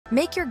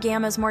Make your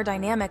Gammas more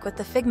dynamic with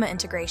the Figma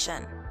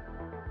integration.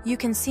 You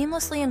can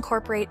seamlessly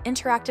incorporate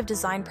interactive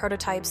design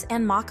prototypes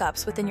and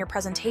mockups within your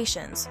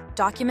presentations,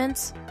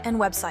 documents, and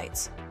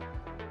websites.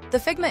 The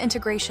Figma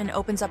integration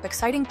opens up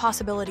exciting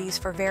possibilities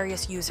for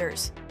various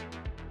users.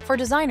 For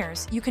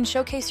designers, you can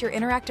showcase your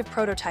interactive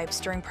prototypes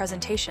during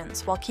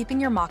presentations while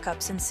keeping your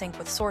mockups in sync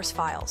with source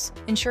files,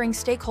 ensuring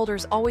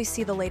stakeholders always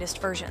see the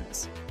latest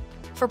versions.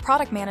 For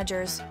product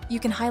managers, you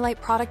can highlight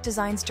product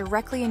designs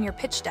directly in your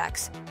pitch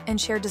decks and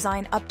share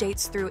design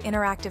updates through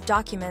interactive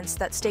documents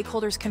that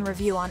stakeholders can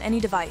review on any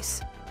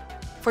device.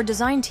 For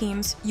design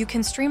teams, you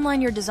can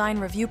streamline your design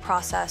review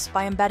process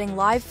by embedding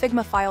live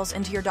Figma files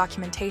into your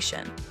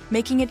documentation,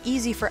 making it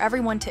easy for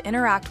everyone to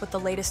interact with the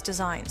latest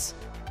designs.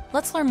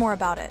 Let's learn more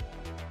about it.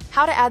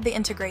 How to add the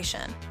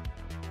integration.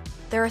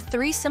 There are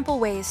 3 simple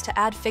ways to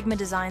add Figma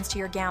designs to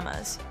your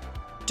Gammas.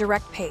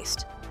 Direct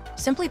paste.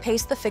 Simply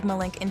paste the Figma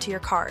link into your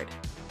card.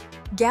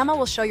 Gamma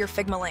will show your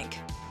Figma link.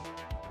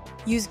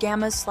 Use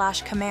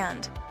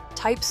Gammas/command.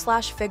 Type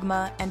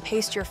 /Figma and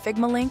paste your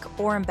Figma link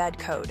or embed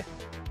code.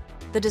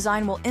 The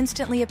design will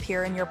instantly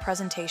appear in your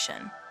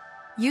presentation.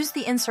 Use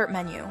the Insert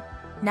menu.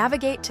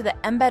 Navigate to the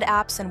Embed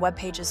Apps and Web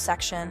Pages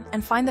section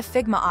and find the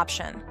Figma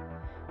option.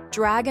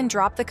 Drag and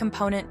drop the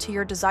component to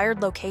your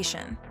desired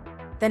location.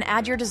 Then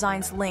add your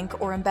design's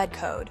link or embed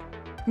code.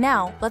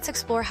 Now, let's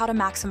explore how to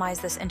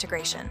maximize this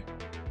integration.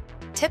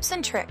 Tips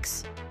and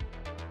tricks.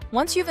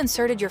 Once you've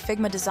inserted your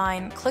Figma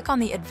design, click on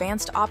the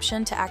Advanced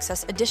option to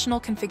access additional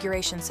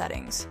configuration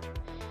settings.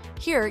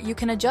 Here, you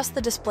can adjust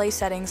the display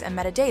settings and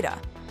metadata,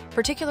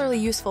 particularly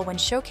useful when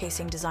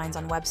showcasing designs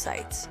on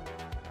websites.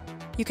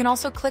 You can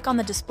also click on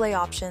the display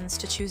options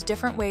to choose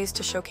different ways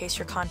to showcase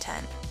your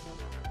content.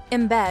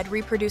 Embed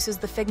reproduces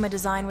the Figma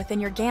design within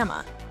your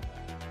Gamma.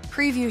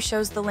 Preview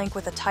shows the link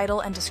with a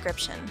title and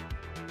description.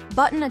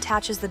 Button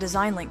attaches the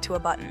design link to a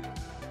button.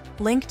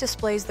 Link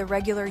displays the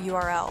regular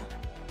URL.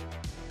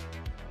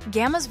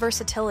 Gamma's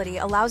versatility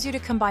allows you to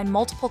combine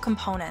multiple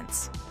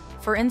components.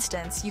 For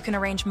instance, you can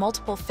arrange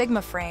multiple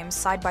Figma frames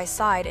side by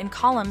side in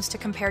columns to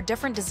compare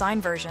different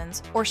design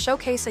versions or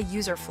showcase a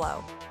user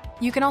flow.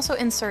 You can also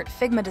insert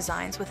Figma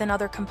designs within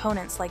other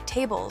components like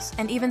tables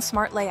and even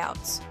smart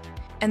layouts.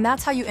 And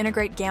that's how you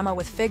integrate Gamma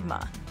with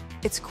Figma.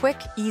 It's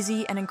quick,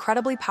 easy, and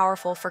incredibly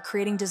powerful for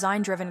creating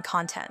design-driven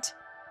content.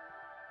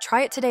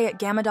 Try it today at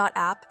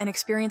gamma.app and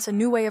experience a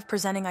new way of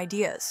presenting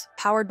ideas,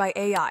 powered by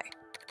AI.